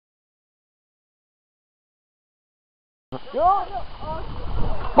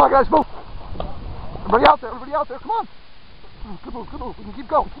Come on, guys, move. Everybody out there, come on. Good move, we can keep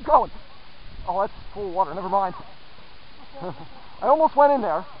going. Oh, that's full of water, never mind. I almost went in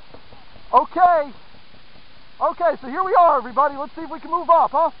there. Okay, so here we are, everybody. Let's see if we can move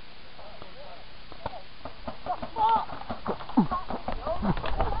up, huh?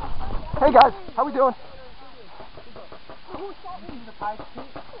 Hey guys, how we doing? Who's in the pipe? There's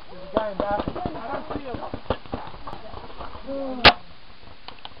a guy in back. I don't see him.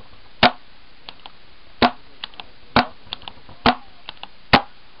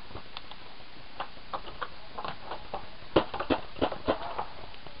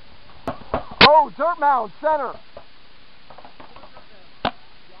 Oh, dirt mound, center.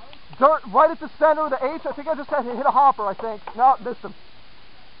 Dirt right at the center of the H. I think I just had to hit a hopper, I think. No, missed him.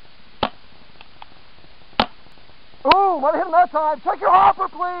 Ooh, might have hit him that time. Check your hopper,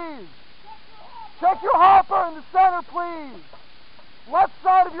 please. Check your hopper in the center, please. Left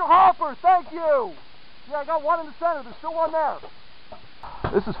side of your hopper, thank you. Yeah, I got one in the center. There's still one there.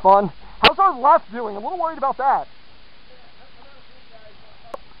 This is fun. How's our left doing? I'm a little worried about that.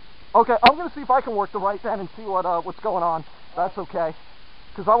 Okay, I'm going to see if I can work the right then and see what's going on. That's okay.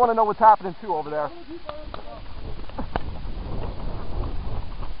 Because I want to know what's happening too over there.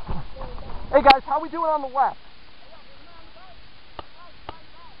 Hey guys, how we doing on the left?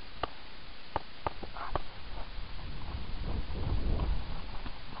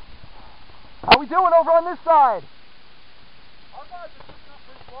 How we doing over on this side? Our guys are just not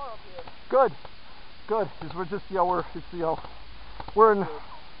pretty far up here. Good. Because we're just, we're in.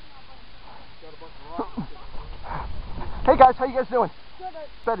 Hey guys, how you guys doing?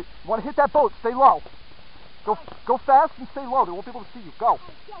 Good. Want to hit that boat? Stay low. Go fast and stay low. They won't be able to see you. Go.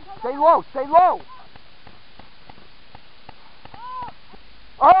 Stay low.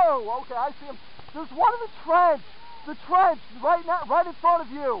 Oh, okay. I see him. There's one in the trench. The trench right in front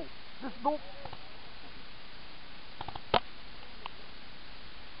of you.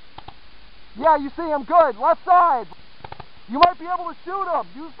 Yeah, you see him. Good. Left side. You might be able to shoot him.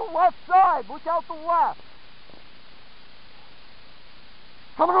 Use the left side. Look out the left.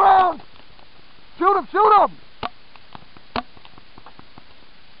 Coming around. Shoot him.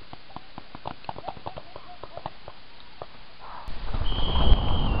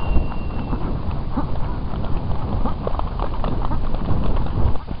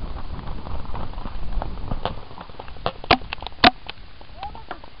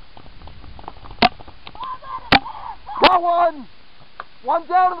 Got one! One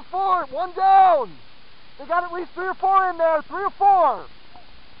down in the fort! One down! They got at least 3 or 4 in there! 3 or 4!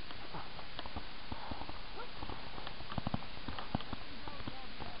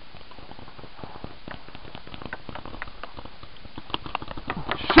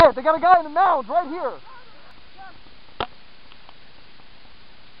 Shit! They got a guy in the mounds right here!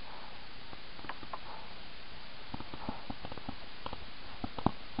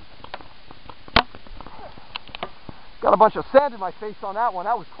 Got a bunch of sand in my face on that one.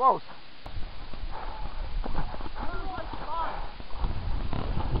 That was close.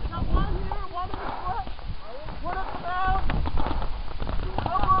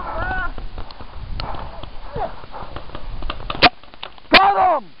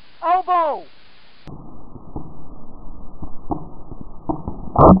 Got him! Elbow!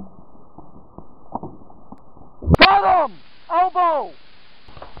 Got him! Elbow!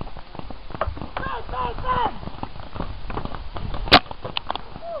 Bang!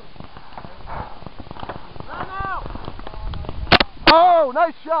 Oh,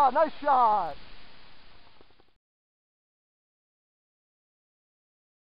 nice shot!